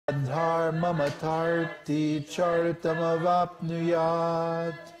dharmamatarti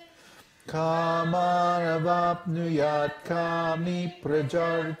chartamavapnuyat kamanavapnuyat kami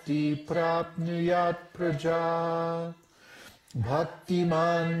prajarti prapnuyat praja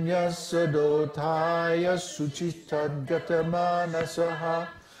bhaktimanya sadothaya suchitadgatamanasaha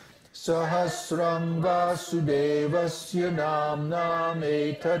sahasram vasudevasya namnam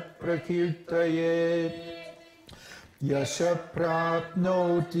etat prakirtayet yasha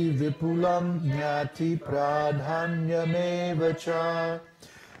prapnoti vipulam jnati pradhanyameva cha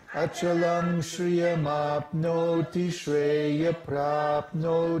achalam shriyamapnoti shreya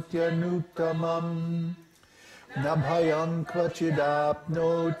prapnotyanutamam nabhayam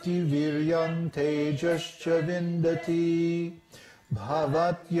kvachidapnoti viryam tejascha vindati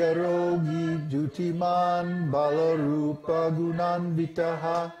bhavatya rogi dutiman balarupa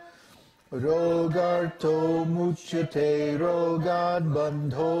gunanvitaha rogarto muchyate rogad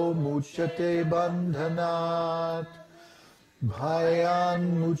bandho muchyate bandhanat bhayan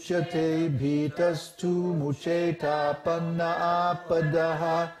muchyate bhitastu mucheta panna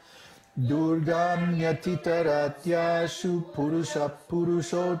apadaha durgam yatitaratyashu purusha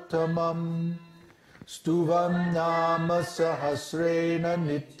purushottamam stuvam nama sahasrena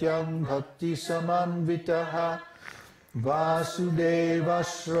nityam bhakti samanvitaha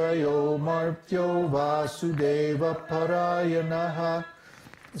vasudevashrayo martyo vasudeva parayanaha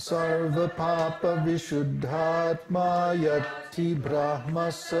sarva papa vishuddhatma yatti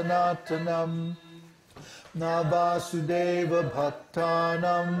brahma sanatanam na vasudeva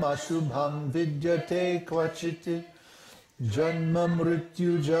bhaktanam ashubham vidyate kvachit janma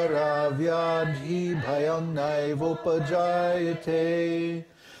mrityu jara vyadhi bhayam naivopajayate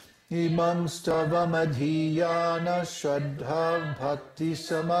imam stavam adhiyana shraddha bhakti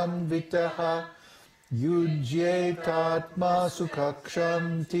samanvitaha yujyetatma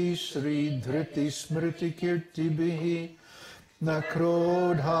sukhakshanti shri dhriti smriti kirtibhihi na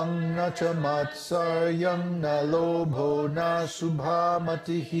krodham na cha matsaryam na lobho na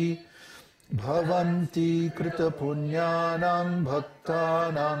subhamatihi bhavanti krita punyanam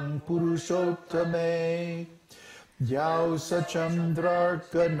bhaktanam purushottame Yau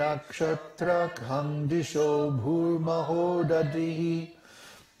sachandrarka nakshatra khandisho bhurmaho dadihi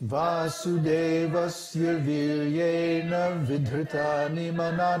vasudevasya viryena vidhritani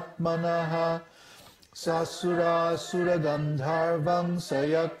manatmanaha sasura suragandharvam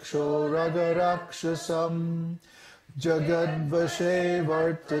sayaksho ragarakshasam jagadvashe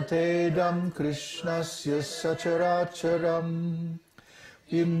vartatedam krishnasya sacharacharam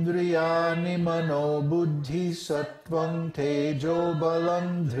Indriyani mano buddhi sattvam tejo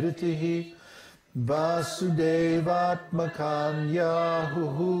balam dhritihi vasudevatmakam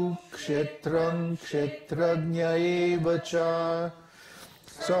yahuhu kshetram kshetrajna evacha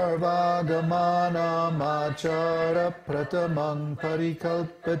sarvagamanam achara pratamam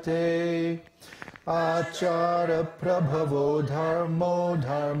parikalpate achara prabhavo dharmo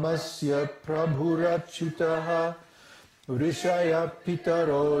dharmasya prabhurachyutaha Rishaya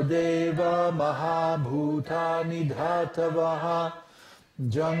pitaro deva mahabhutani dhatavaha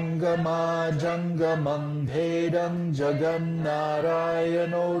jangama jangamam bhedam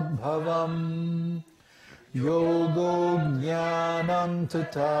jagannarayanodbhavam yogo jnanam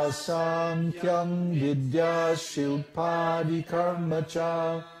tata sankyam vidya shilpadi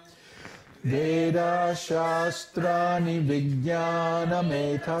karmacha veda shastrani vijnanam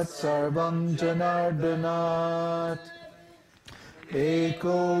etat sarvam janardanat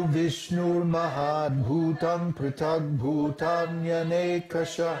Eko Vishnur Mahadbhutam Pritag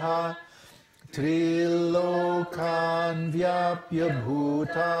Bhutanyanekashaha Trilokan Vyapya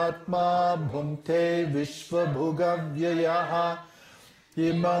Bhutatma Bhunte Vishvabhugavyayaha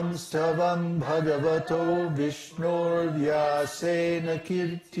Imam Stavam Bhagavato Vishnur Vyasena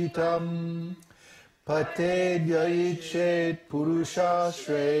Kirtitam Patedya Ichet Purusha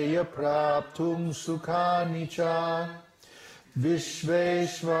Shreya Praptum Sukhanicha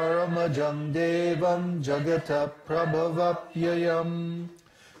Vishveshvaramajam devam jagata prabhavapyayam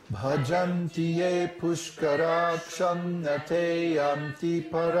bhajanti ye pushkaraksham nateyanti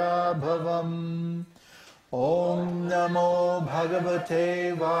parabhavam Om Namo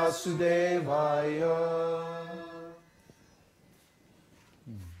Bhagavate Vasudevaya.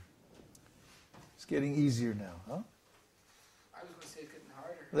 It's getting easier now, huh? I was going to say it's getting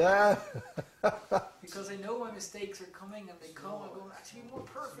harder. Yeah. Because I know my mistakes are coming and they come, I'm going, actually more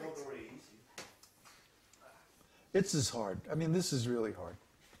perfect. It's as hard. I mean, this is really hard.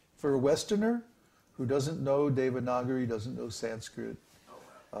 For a Westerner who doesn't know Devanagari, doesn't know Sanskrit,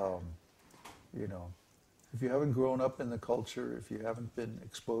 you know, if you haven't grown up in the culture, if you haven't been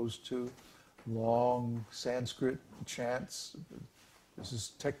exposed to long Sanskrit chants, this is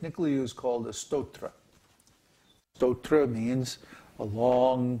technically is called a stotra. Stotra means a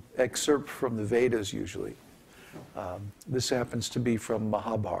long excerpt from the Vedas usually. This happens to be from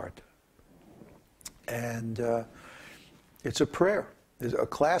Mahabharata. And it's a prayer, it's a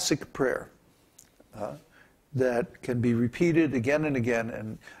classic prayer that can be repeated again and again,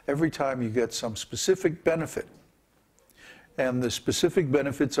 and every time you get some specific benefit. And the specific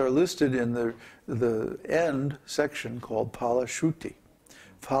benefits are listed in the end section called Phala Shruti.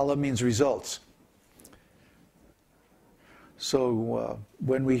 Phala means results. So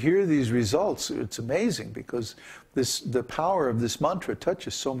when we hear these results, it's amazing because the power of this mantra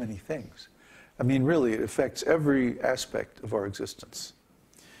touches so many things. I mean, really, it affects every aspect of our existence.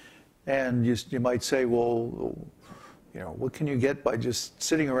 And you might say, well, you know, what can you get by just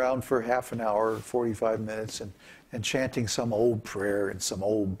sitting around for half an hour, 45 minutes, and chanting some old prayer in some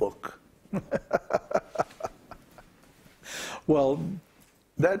old book? Well,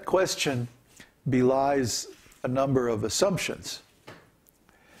 that question belies a number of assumptions.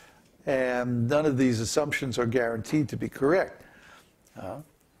 And none of these assumptions are guaranteed to be correct.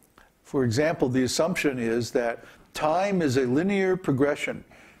 For example, the assumption is that time is a linear progression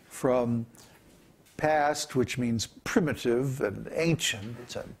from past, which means primitive and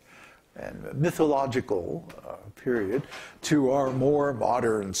ancient and mythological period, to our more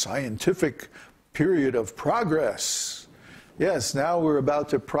modern scientific period of progress. Yes, now we're about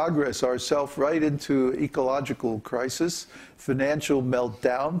to progress ourselves right into ecological crisis, financial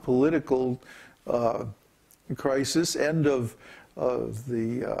meltdown, political crisis, end of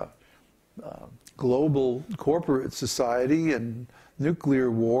the global corporate society and nuclear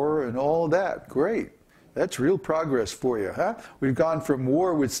war and all of that. Great. That's real progress for you, huh? We've gone from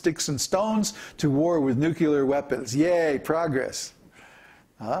war with sticks and stones to war with nuclear weapons. Yay, progress.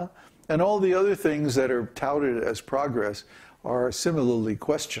 And all the other things that are touted as progress are similarly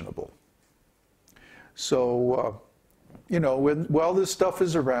questionable. So, you know, while this stuff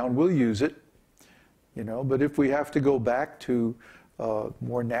is around, we'll use it, you know, but if we have to go back to a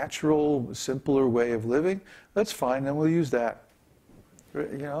more natural, simpler way of living, that's fine, then we'll use that.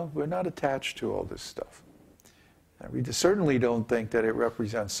 You know, we're not attached to all this stuff. And we certainly don't think that it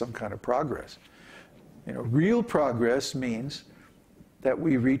represents some kind of progress. You know, real progress means that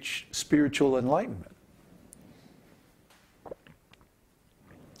we reach spiritual enlightenment.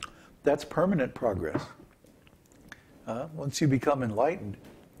 That's permanent progress. Once you become enlightened,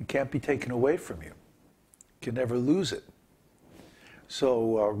 it can't be taken away from you. You can never lose it.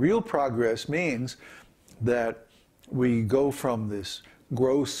 So real progress means that we go from this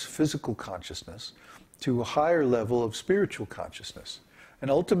gross physical consciousness to a higher level of spiritual consciousness,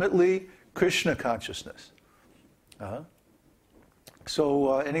 and ultimately Krishna consciousness.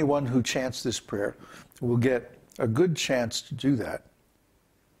 So anyone who chants this prayer will get a good chance to do that.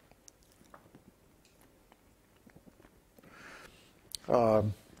 I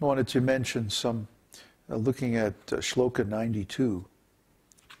wanted to mention some, looking at Shloka 92.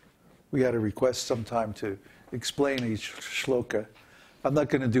 We had a request sometime to explain each shloka. I'm not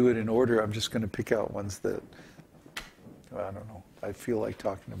going to do it in order. I'm just going to pick out ones that, I don't know, I feel like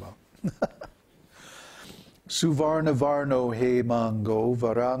talking about. Suvarna varno he mango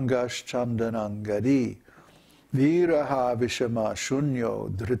varangash chandanangadi viraha vishama shunyo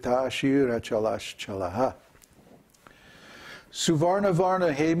dhritashira chalash chalaha. Suvarna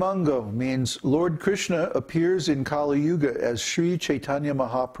varna he mango means Lord Krishna appears in Kali Yuga as Sri Chaitanya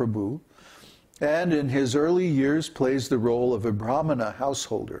Mahaprabhu, and in his early years plays the role of a Brahmana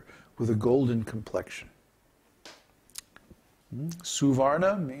householder with a golden complexion.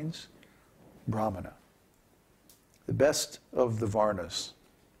 Suvarna means Brahmana, the best of the Varnas,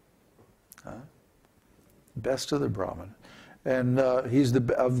 best of the Brahmana. And he's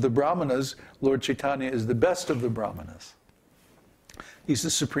of the Brahmanas, Lord Chaitanya is the best of the Brahmanas. He's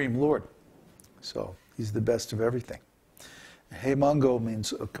the Supreme Lord, so he's the best of everything. Hemango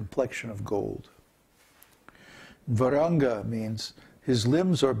means a complexion of gold. Varanga means his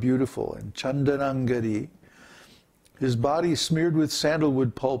limbs are beautiful, and Chandanangari, his body smeared with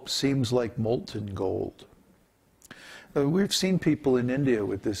sandalwood pulp seems like molten gold. We've seen people in India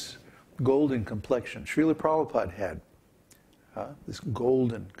with this golden complexion. Srila Prabhupada had this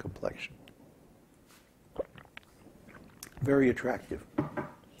golden complexion. Very attractive.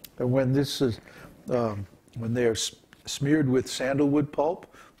 And when this is, when they are smeared with sandalwood pulp,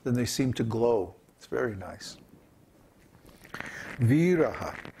 then they seem to glow. It's very nice.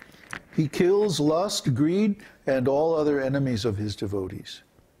 Viraha. He kills lust, greed, and all other enemies of his devotees.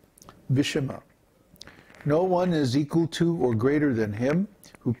 Vishama. No one is equal to or greater than him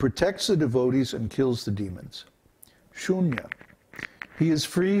who protects the devotees and kills the demons. Shunya. He is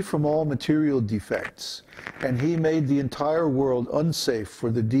free from all material defects, and he made the entire world unsafe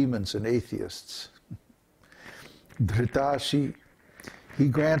for the demons and atheists. Dhritashi. He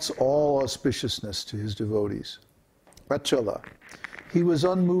grants all auspiciousness to his devotees. Achala. He was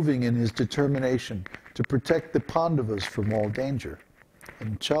unmoving in his determination to protect the Pandavas from all danger.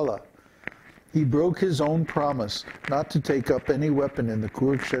 And Chala. He broke his own promise not to take up any weapon in the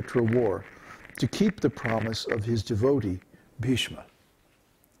Kurukshetra war, to keep the promise of his devotee, Bhishma.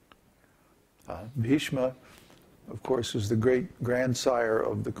 Bhishma, of course, is the great grandsire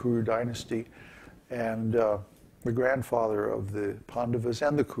of the Kuru dynasty and the grandfather of the Pandavas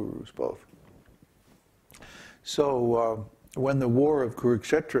and the Kurus, both. So when the war of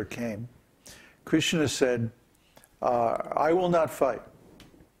Kurukshetra came, Krishna said, I will not fight.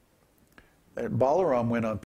 And Balaram went on